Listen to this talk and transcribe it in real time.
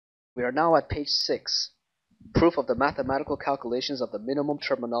We are now at page 6, proof of the mathematical calculations of the minimum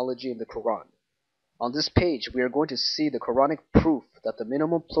terminology in the Quran. On this page, we are going to see the Quranic proof that the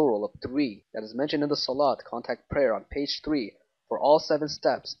minimum plural of 3 that is mentioned in the Salat contact prayer on page 3 for all 7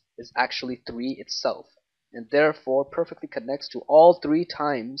 steps is actually 3 itself, and therefore perfectly connects to all 3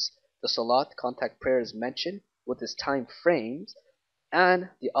 times the Salat contact prayer is mentioned with its time frames and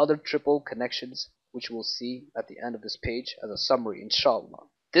the other triple connections which we'll see at the end of this page as a summary, inshallah.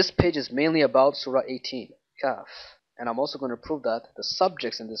 This page is mainly about Surah 18, Kaf, and I'm also going to prove that the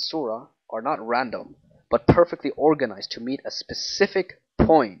subjects in this surah are not random, but perfectly organized to meet a specific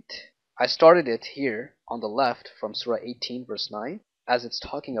point. I started it here on the left from Surah 18 verse 9, as it's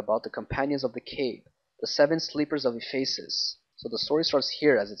talking about the companions of the cave, the 7 sleepers of Ephesus. So the story starts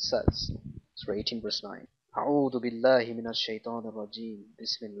here as it says, Surah 18 verse 9. A'udhu billahi minash shaitanir rajim.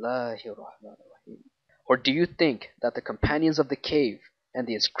 Bismillahir rahmanir rahim. Or do you think that the companions of the cave and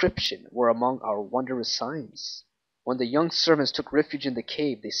the inscription were among our wondrous signs? When the young servants took refuge in the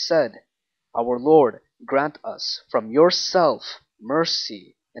cave, they said, Our Lord, grant us from yourself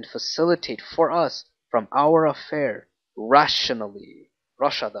mercy and facilitate for us from our affair rationally.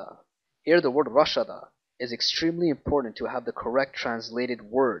 Rashada. Here the word Rashada is extremely important to have the correct translated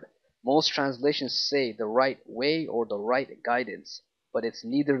word. Most translations say the right way or the right guidance, but it's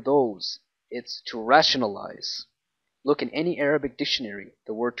neither those. It's to rationalize. Look in any Arabic dictionary,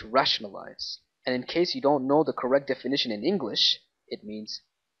 the word to rationalize. And in case you don't know the correct definition in English, it means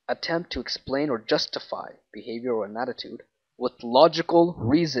attempt to explain or justify behavior or an attitude with logical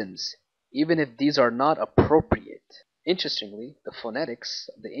reasons, even if these are not appropriate. Interestingly, the phonetics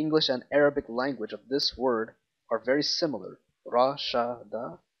of the English and Arabic language of this word are very similar.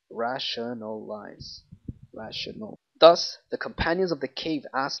 Rashada, rationalize, rational. Thus, the companions of the cave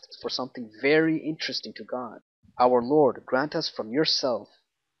asked for something very interesting to God. Our Lord, grant us from yourself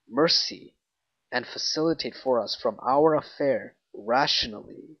mercy and facilitate for us from our affair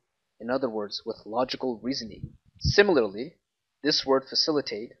rationally. In other words, with logical reasoning. Similarly, this word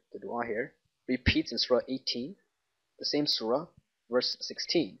facilitate, the dua here, repeats in Surah 18, the same Surah, verse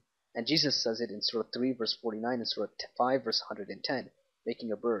 16. And Jesus says it in Surah 3, verse 49, and Surah 5, verse 110,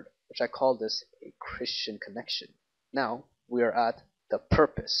 making a bird, which I call this a Christian connection. Now, we are at the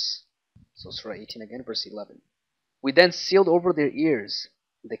purpose. So Surah 18 again, verse 11. We then sealed over their ears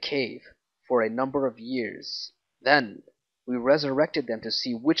the cave for a number of years. Then we resurrected them to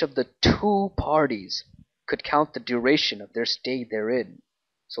see which of the 2 parties could count the duration of their stay therein.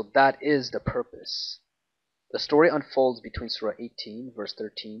 So that is the purpose. The story unfolds between Surah 18, verse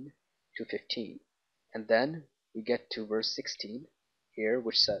 13 to 15. And then we get to verse 16 here,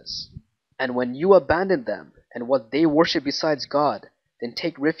 which says, And when you abandon them and what they worship besides God, then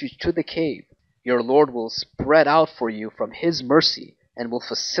take refuge to the cave. Your Lord will spread out for you from His mercy and will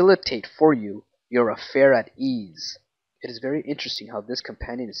facilitate for you your affair at ease. It is very interesting how this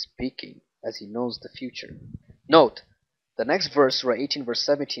companion is speaking as he knows the future. Note, the next verse, Surah 18 verse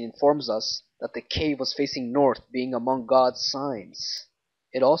 17, informs us that the cave was facing north, being among God's signs.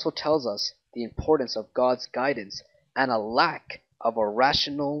 It also tells us the importance of God's guidance and a lack of a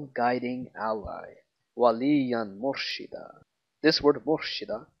rational guiding ally. Waliyan murshida. This word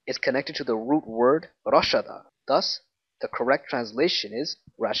murshida is connected to the root word rashada. Thus, the correct translation is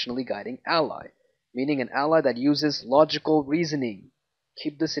rationally guiding ally, meaning an ally that uses logical reasoning.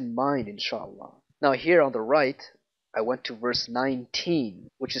 Keep this in mind, inshallah. Now here on the right, I went to verse 19,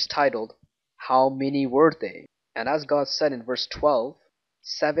 which is titled, How many were they? And as God said in verse 12,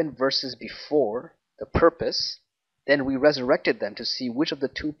 7 verses before, the purpose, then we resurrected them to see which of the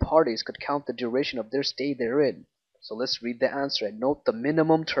 2 parties could count the duration of their stay therein. So let's read the answer and note the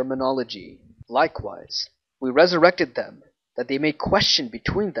minimum terminology. Likewise, we resurrected them that they may question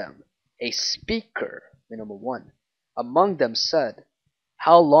between them. A speaker, minimum 1, among them said,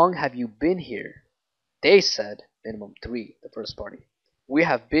 How long have you been here? They said, minimum 3, the first party, We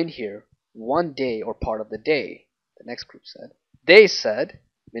have been here 1 day or part of the day. The next group said. They said,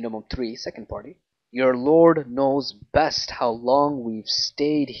 minimum 3, second party, Your Lord knows best how long we've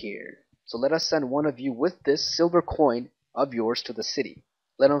stayed here. So let us send one of you with this silver coin of yours to the city.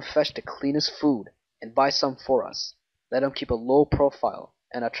 Let him fetch the cleanest food and buy some for us. Let him keep a low profile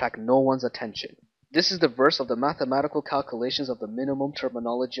and attract no one's attention. This is the verse of the mathematical calculations of the minimum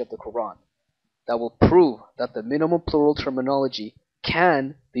terminology of the Quran that will prove that the minimum plural terminology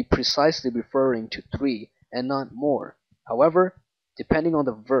can be precisely referring to 3 and not more. However, depending on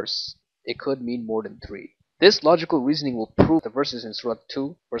the verse, it could mean more than 3. This logical reasoning will prove the verses in Surah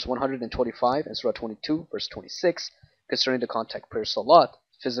 2, verse 125, and Surah 22, verse 26, concerning the contact prayer salat,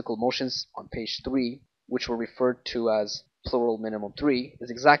 physical motions on page 3, which were referred to as plural minimum 3, is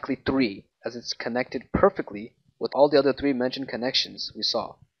exactly 3, as it's connected perfectly with all the other 3 mentioned connections we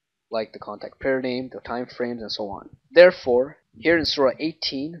saw, like the contact pair name, the time frames, and so on. Therefore, here in Surah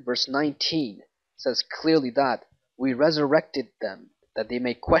 18, verse 19, says clearly that we resurrected them, that they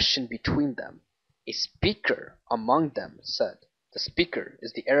may question between them. A speaker among them said. The speaker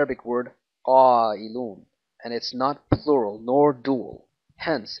is the Arabic word qailun, and it's not plural nor dual.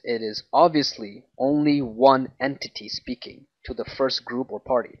 Hence, it is obviously only one entity speaking to the first group or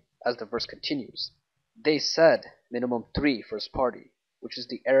party, as the verse continues. They said, minimum 3, first party, which is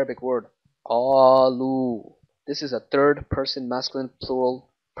the Arabic word qalu. This is a third person masculine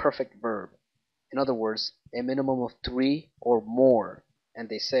plural perfect verb. In other words, a minimum of 3 or more. And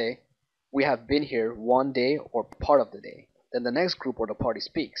they say, we have been here one day or part of the day. Then the next group or the party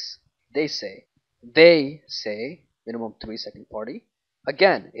speaks. They say, minimum 3, second party.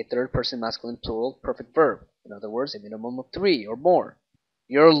 Again, a third person masculine plural perfect verb. In other words, a minimum of 3 or more.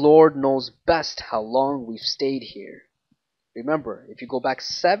 Your Lord knows best how long we've stayed here. Remember, if you go back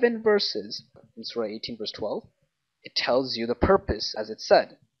 7 verses in Surah 18 verse 12, it tells you the purpose as it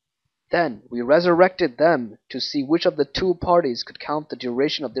said. Then we resurrected them to see which of the 2 parties could count the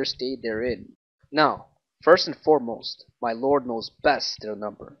duration of their stay therein. Now, first and foremost, my Lord knows best their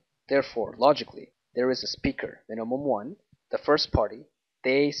number. Therefore, logically, there is a speaker, minimum 1, the first party,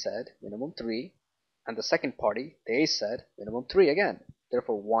 they said, minimum 3, and the second party, they said, minimum 3 again.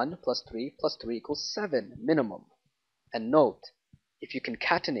 Therefore, 1 plus 3 plus 3 equals 7, minimum. And note, if you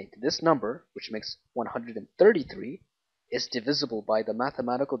concatenate this number, which makes 133, is divisible by the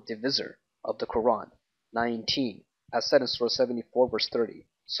mathematical divisor of the Quran, 19, as said in Surah 74 verse 30.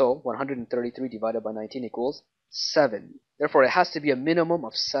 So 133 divided by 19 equals 7. Therefore, it has to be a minimum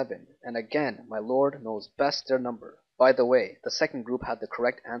of 7. And again, my Lord knows best their number. By the way, the second group had the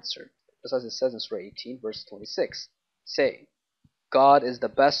correct answer, just as it says in Surah 18 verse 26. Say, God is the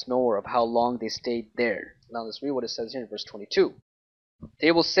best knower of how long they stayed there. Now let's read what it says here in verse 22.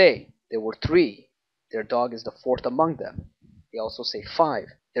 They will say, there were 3. Their dog is the 4th among them. They also say 5.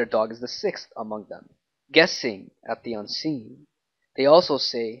 Their dog is the 6th among them, guessing at the unseen. They also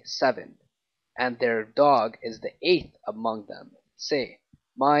say 7. And their dog is the 8th among them. Say,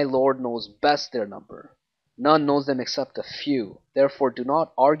 my Lord knows best their number. None knows them except a few. Therefore do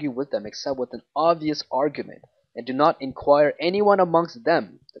not argue with them except with an obvious argument, and do not inquire anyone amongst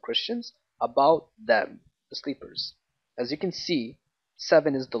them, the Christians, about them, the sleepers. As you can see,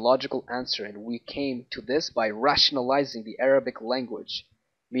 7 is the logical answer, and we came to this by rationalizing the Arabic language,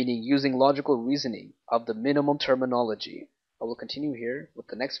 meaning using logical reasoning of the minimum terminology. I will continue here with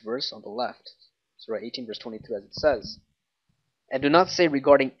the next verse on the left, Surah 18 verse 22, as it says, and do not say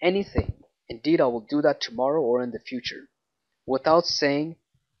regarding anything, indeed I will do that tomorrow or in the future, without saying,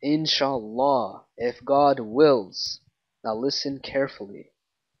 Inshallah, if God wills. Now listen carefully,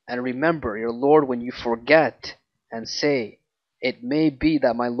 and remember your Lord when you forget, and say, it may be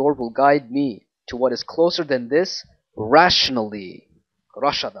that my Lord will guide me to what is closer than this rationally.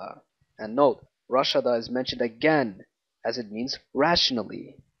 Rashada. And note, Rashada is mentioned again, as it means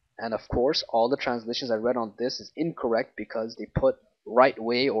rationally. And of course, all the translations I read on this is incorrect because they put right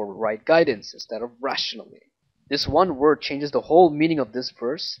way or right guidance instead of rationally. This one word changes the whole meaning of this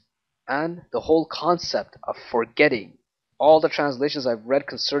verse and the whole concept of forgetting. All the translations I've read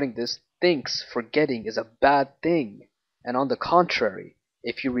concerning this thinks forgetting is a bad thing. And on the contrary,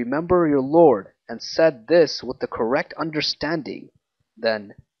 if you remember your Lord and said this with the correct understanding,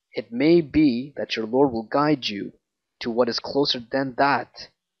 then it may be that your Lord will guide you to what is closer than that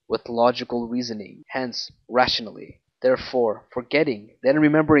with logical reasoning, hence rationally. Therefore, forgetting, then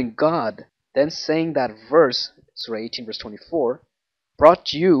remembering God, then saying that verse, Surah 18 verse 24,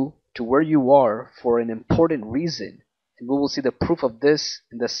 brought you to where you are for an important reason. And we will see the proof of this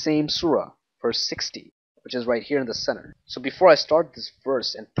in the same surah, verse 60. Which is right here in the center. So before I start this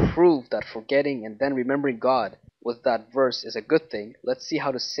verse and prove that forgetting and then remembering God with that verse is a good thing, let's see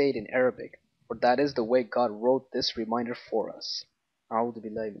how to say it in Arabic, for that is the way God wrote this reminder for us. أعوذ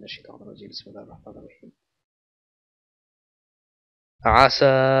بالله من الشيطان الرجيم بسم الله الرحمن الرحيم عسى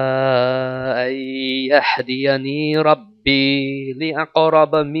أن يهديني ربي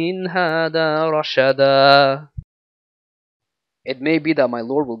لأقرب من هذا رشدا. It may be that my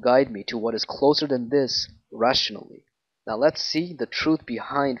Lord will guide me to what is closer than this rationally. Now let's see the truth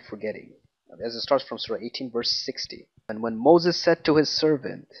behind forgetting. As it starts from Surah 18 verse 60. And when Moses said to his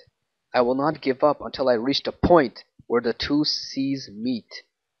servant, I will not give up until I reach the point where the 2 seas meet,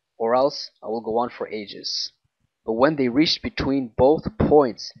 or else I will go on for ages. But when they reached between both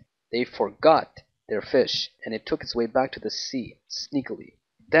points, they forgot their fish, and it took its way back to the sea sneakily.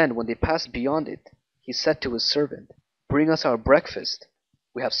 Then when they passed beyond it, he said to his servant, bring us our breakfast.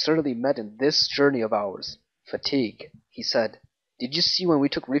 We have certainly met in this journey of ours fatigue." He said, "Did you see when we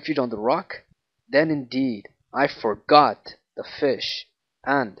took refuge on the rock? Then indeed I forgot the fish,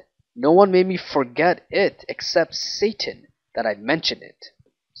 and no one made me forget it except Satan, that I mentioned it."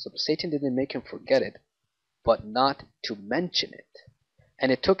 So Satan didn't make him forget it, but not to mention it.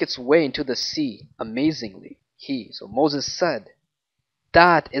 "And it took its way into the sea amazingly." So Moses said,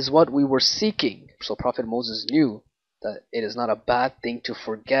 "That is what we were seeking." So Prophet Moses knew that it is not a bad thing to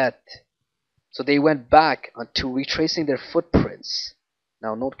forget. So they went back to retracing their footprints.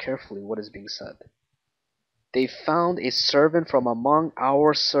 Now note carefully what is being said. "They found a servant from among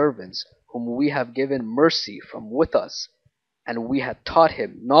our servants, whom we have given mercy from with us, and we had taught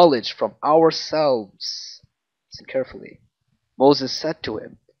him knowledge from ourselves." Listen carefully. Moses said to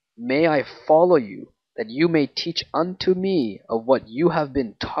him, "May I follow you, that you may teach unto me of what you have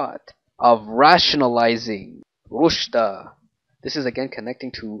been taught, of rationalizing." Rushda. This is again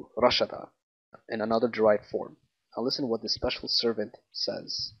connecting to Rashada in another derived form. Now listen what this special servant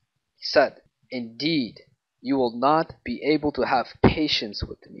says. He said, "Indeed, you will not be able to have patience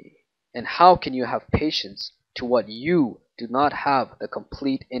with me. And how can you have patience to what you do not have the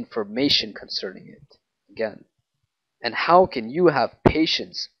complete information concerning it?" Again. "And how can you have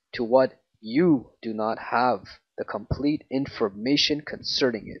patience to what you do not have the complete information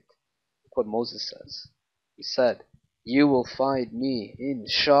concerning it?" Look what Moses says. He said, "You will find me,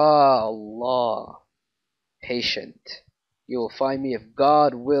 inshallah, patient. You will find me, if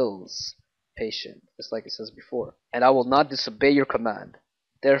God wills, patient," just like it says before. "And I will not disobey your command."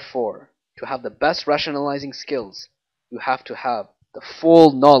 Therefore, to have the best rationalizing skills, you have to have the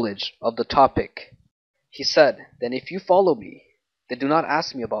full knowledge of the topic. He said, "Then if you follow me, then do not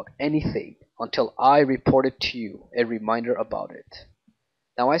ask me about anything until I report it to you, a reminder about it."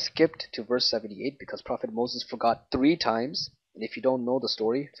 Now I skipped to verse 78 because Prophet Moses forgot 3 times, and if you don't know the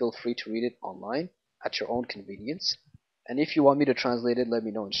story, feel free to read it online at your own convenience. And if you want me to translate it, let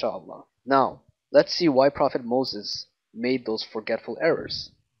me know, inshallah. Now, let's see why Prophet Moses made those forgetful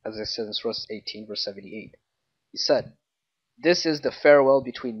errors. As I said in Surah 18, verse 78. He said, "This is the farewell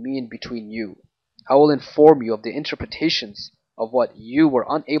between me and between you. I will inform you of the interpretations of what you were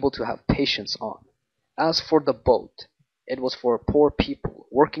unable to have patience on. As for the boat, it was for poor people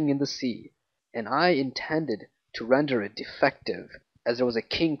working in the sea, and I intended to render it defective, as there was a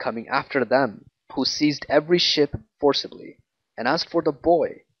king coming after them, who seized every ship forcibly. And as for the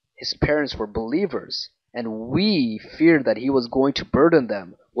boy, his parents were believers, and we feared that he was going to burden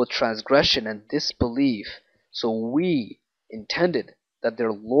them with transgression and disbelief, so we intended that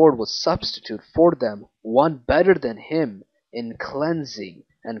their Lord would substitute for them one better than him in cleansing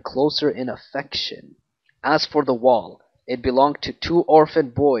and closer in affection. As for the wall, it belonged to 2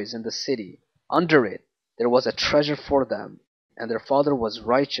 orphan boys in the city. Under it there was a treasure for them, and their father was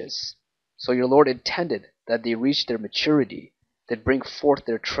righteous. So your Lord intended that they reach their maturity, that bring forth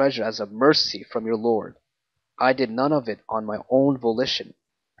their treasure as a mercy from your Lord. I did none of it on my own volition.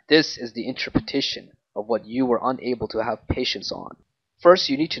 This is the interpretation of what you were unable to have patience on." First,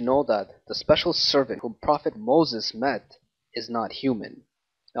 you need to know that the special servant whom Prophet Moses met is not human.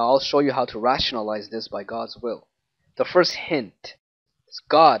 Now I'll show you how to rationalize this by God's will. The first hint is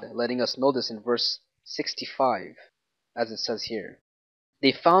God letting us know this in verse 65, as it says here.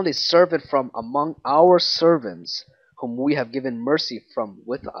 "They found a servant from among our servants, whom we have given mercy from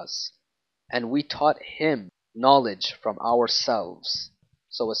with us, and we taught him knowledge from ourselves."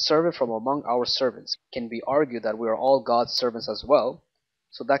 So a servant from among our servants can be argued that we are all God's servants as well,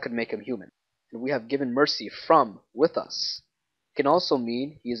 so that could make him human. And we have given mercy from with us. It can also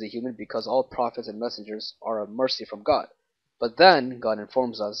mean he is a human because all prophets and messengers are a mercy from God. But then God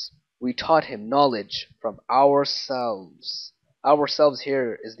informs us, we taught him knowledge from ourselves. Ourselves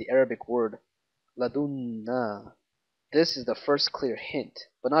here is the Arabic word ladunna. This is the first clear hint,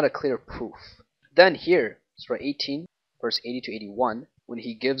 but not a clear proof. Then here, Surah 18, verse 80 to 81, when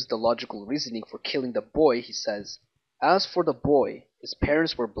he gives the logical reasoning for killing the boy, he says, "As for the boy, his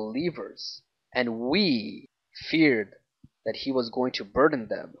parents were believers, and we feared that he was going to burden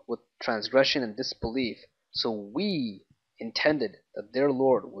them with transgression and disbelief, so we intended that their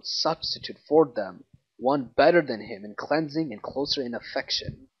Lord would substitute for them one better than him in cleansing and closer in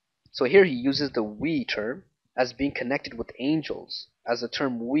affection." So here he uses the "we" term as being connected with angels, as the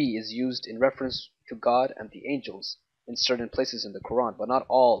term "we" is used in reference to God and the angels in certain places in the Quran, but not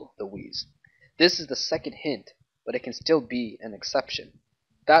all the "we's." This is the second hint, but it can still be an exception.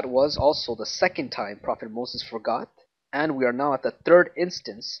 That was also the second time Prophet Moses forgot, and we are now at the third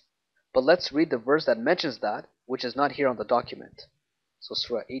instance, but let's read the verse that mentions that, which is not here on the document. So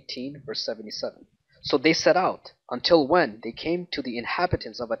Surah 18, verse 77. So they set out, until when they came to the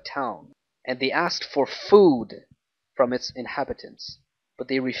inhabitants of a town, and they asked for food from its inhabitants, but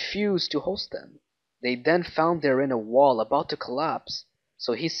they refused to host them. They then found therein a wall about to collapse,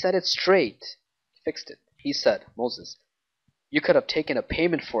 so he set it straight, fixed it. He said, Moses, you could have taken a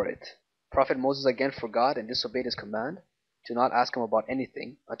payment for it. Prophet Moses again forgot and disobeyed his command to not ask him about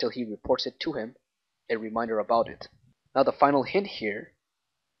anything until he reports it to him, a reminder about it. Now the final hint here,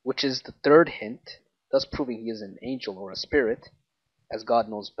 which is the third hint, thus proving he is an angel or a spirit, as God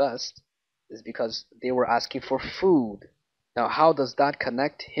knows best, is because they were asking for food. Now how does that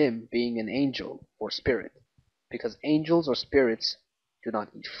connect him being an angel or spirit? Because angels or spirits do not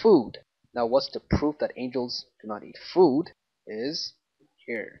eat food. Now what's the proof that angels do not eat food? Is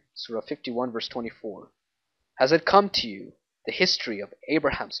here, Surah 51 verse 24. Has it come to you, the history of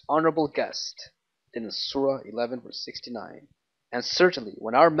Abraham's honorable guest? Then in Surah 11 verse 69. And certainly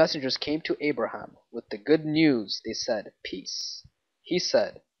when our messengers came to Abraham with the good news, they said, peace. He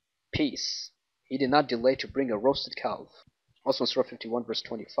said, peace. He did not delay to bring a roasted calf. Also in Surah 51 verse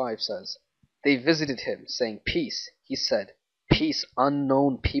 25 says, they visited him, saying peace. He said, peace,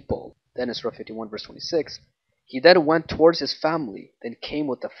 unknown people. Then in Surah 51 verse 26, he then went towards his family, then came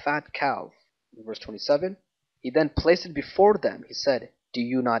with a fat calf. In verse 27, he then placed it before them. He said, do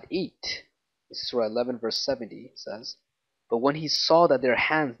you not eat? This is Surah 11 verse 70 says, but when he saw that their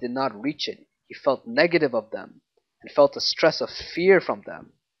hands did not reach it, he felt negative of them and felt a stress of fear from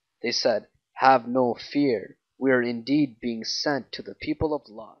them. They said, have no fear. We are indeed being sent to the people of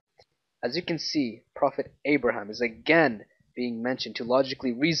Lot. As you can see, Prophet Abraham is again being mentioned to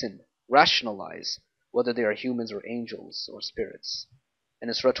logically reason, rationalize, whether they are humans or angels or spirits. And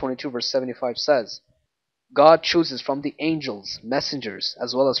in Surah 22 verse 75 says, God chooses from the angels messengers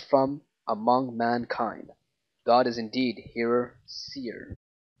as well as from among mankind. God is indeed hearer, seer.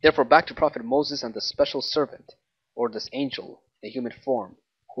 Therefore back to Prophet Moses and the special servant, or this angel in a human form,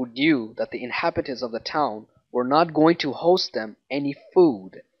 who knew that the inhabitants of the town were not going to host them any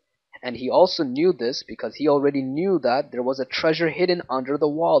food. And he also knew this because he already knew that there was a treasure hidden under the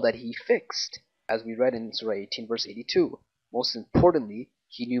wall that he fixed, as we read in Surah 18 verse 82. Most importantly,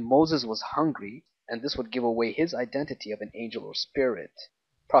 he knew Moses was hungry, and this would give away his identity of an angel or spirit.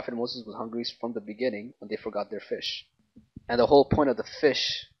 Prophet Moses was hungry from the beginning when they forgot their fish. And the whole point of the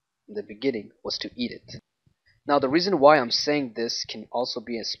fish in the beginning was to eat it. Now the reason why I'm saying this can also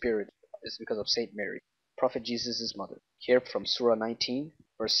be a spirit is because of Saint Mary, Prophet Jesus' mother. Here from Surah 19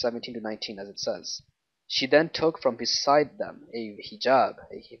 verse 17 to 19 as it says, she then took from beside them a hijab,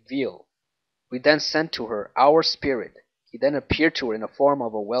 a veil. We then sent to her our spirit. He then appeared to her in the form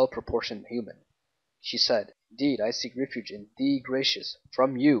of a well-proportioned human. She said, indeed, I seek refuge in thee, gracious,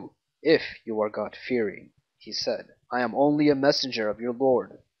 from you, if you are God-fearing. He said, I am only a messenger of your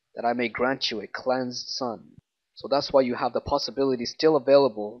Lord, that I may grant you a cleansed son. So that's why you have the possibility still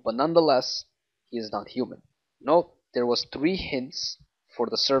available, but nonetheless, he is not human. Note, there was 3 hints for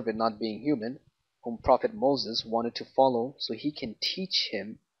the servant not being human, whom Prophet Moses wanted to follow so he can teach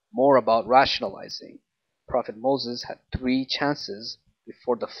him more about rationalizing. Prophet Moses had 3 chances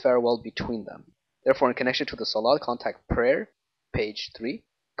before the farewell between them. Therefore, in connection to the Salat contact prayer, page 3,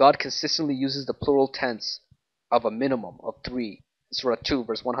 God consistently uses the plural tense of a minimum of 3. Surah 2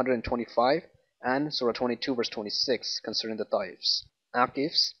 verse 125 and Surah 22 verse 26 concerning the taifs,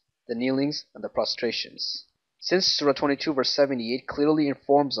 akifs, the kneelings, and the prostrations. Since Surah 22 verse 78 clearly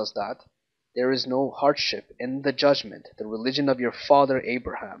informs us that there is no hardship in the judgment, the religion of your father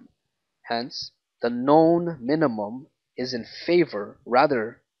Abraham. Hence, the known minimum is in favor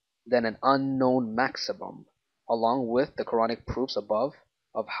rather than an unknown maximum, along with the Quranic proofs above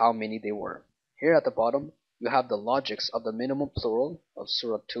of how many they were. Here at the bottom, you have the logics of the minimum plural of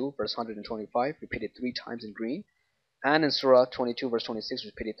Surah 2 verse 125 repeated 3 times in green, and in Surah 22 verse 26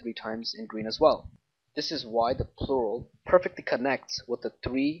 repeated 3 times in green as well. This is why the plural perfectly connects with the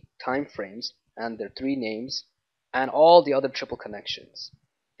 3 time frames and their 3 names and all the other triple connections.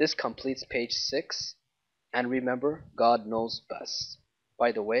 This completes page 6, and remember, God knows best.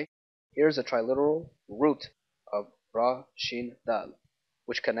 By the way, here's a triliteral root of Ra, Shin, Dal,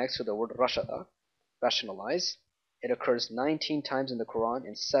 which connects to the word Rashada, rationalize. It occurs 19 times in the Quran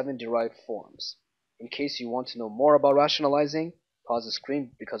in 7 derived forms. In case you want to know more about rationalizing, pause the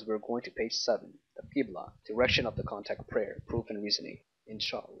screen because we're going to page 7, the Qibla, direction of the contact prayer, proof and reasoning,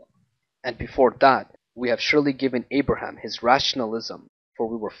 inshallah. And before that, we have surely given Abraham his rationalism, for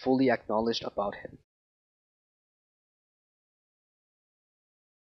we were fully acknowledged about him.